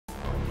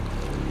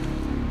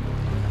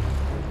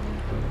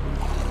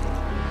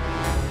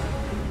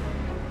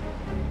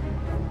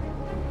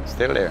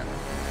still there.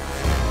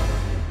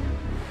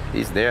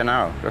 He's there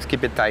now. Just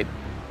keep it tight.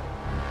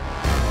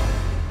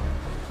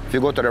 If you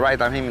go to the right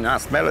of him, you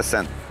not smell the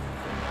scent.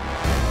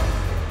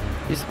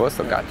 He's supposed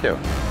to got you.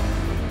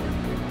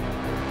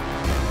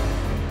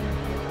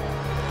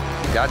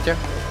 He got you?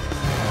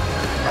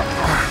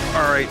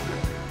 All right.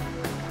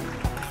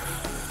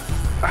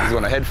 He's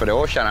gonna head for the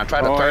ocean. I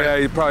try to turn. Yeah,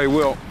 he probably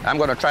will. I'm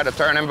gonna try to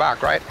turn him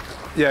back, right?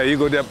 Yeah, you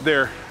go up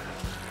there.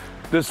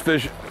 This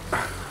fish.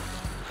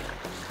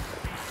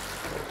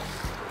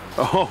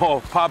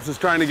 Oh, Pops is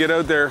trying to get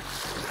out there.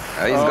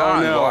 He's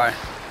gone, no. boy.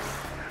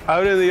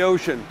 Out in the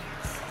ocean.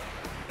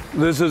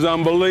 This is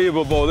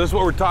unbelievable. This is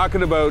what we're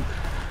talking about.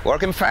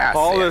 Working fast.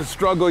 All yeah. the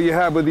struggle you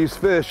have with these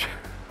fish.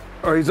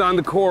 Or he's on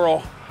the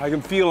coral. I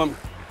can feel him.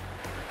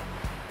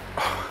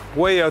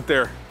 Way out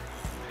there.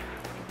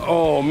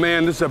 Oh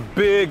man, this is a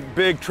big,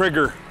 big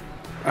trigger.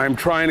 I'm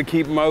trying to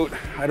keep him out.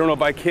 I don't know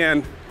if I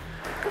can.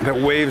 That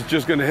wave's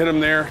just gonna hit him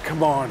there.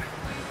 Come on.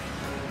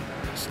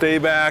 Stay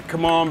back.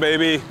 Come on,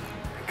 baby.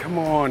 Come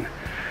on.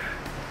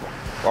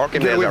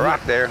 Working, there's a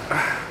rock there.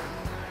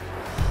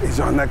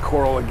 He's on that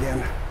coral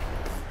again.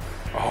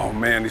 Oh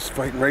man, he's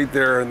fighting right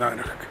there.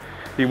 And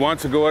he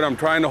wants to go out. I'm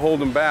trying to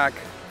hold him back.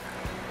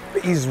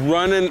 He's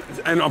running,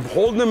 and I'm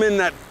holding him in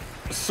that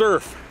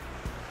surf.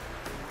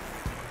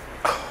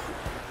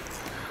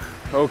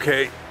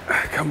 Okay,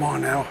 come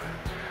on now.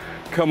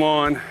 Come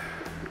on.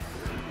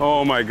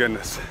 Oh my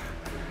goodness.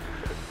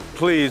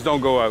 Please don't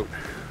go out.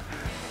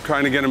 I'm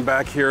trying to get him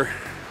back here.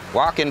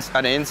 Walking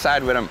on the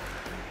inside with him.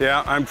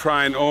 Yeah, I'm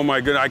trying. Oh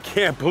my goodness, I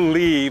can't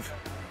believe.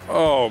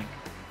 Oh.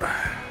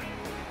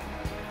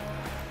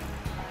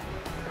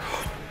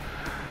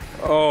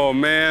 Oh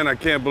man, I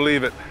can't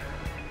believe it.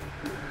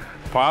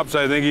 Pops,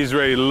 I think he's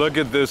ready. Look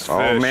at this fish.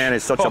 Oh man,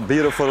 it's such a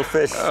beautiful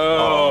fish.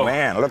 Oh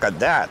man, look at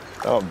that.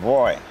 Oh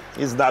boy,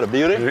 is that a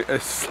beauty?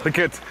 Look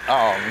at.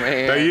 Oh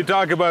man. Now you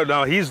talk about,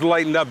 now he's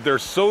lightened up. They're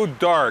so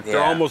dark. Yeah.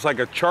 They're almost like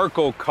a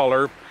charcoal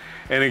color.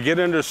 And they get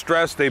under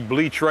stress, they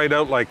bleach right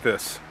out like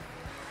this.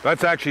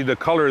 That's actually the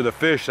color of the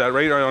fish, that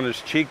right on his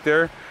cheek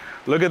there.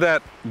 Look at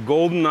that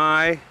golden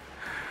eye.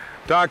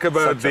 Talk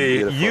about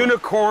the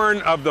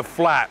unicorn of the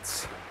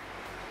flats.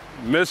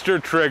 Mr.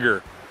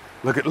 Trigger.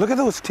 Look at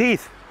those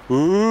teeth.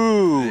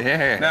 Ooh.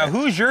 Yeah. Now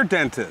who's your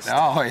dentist?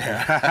 Oh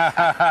yeah.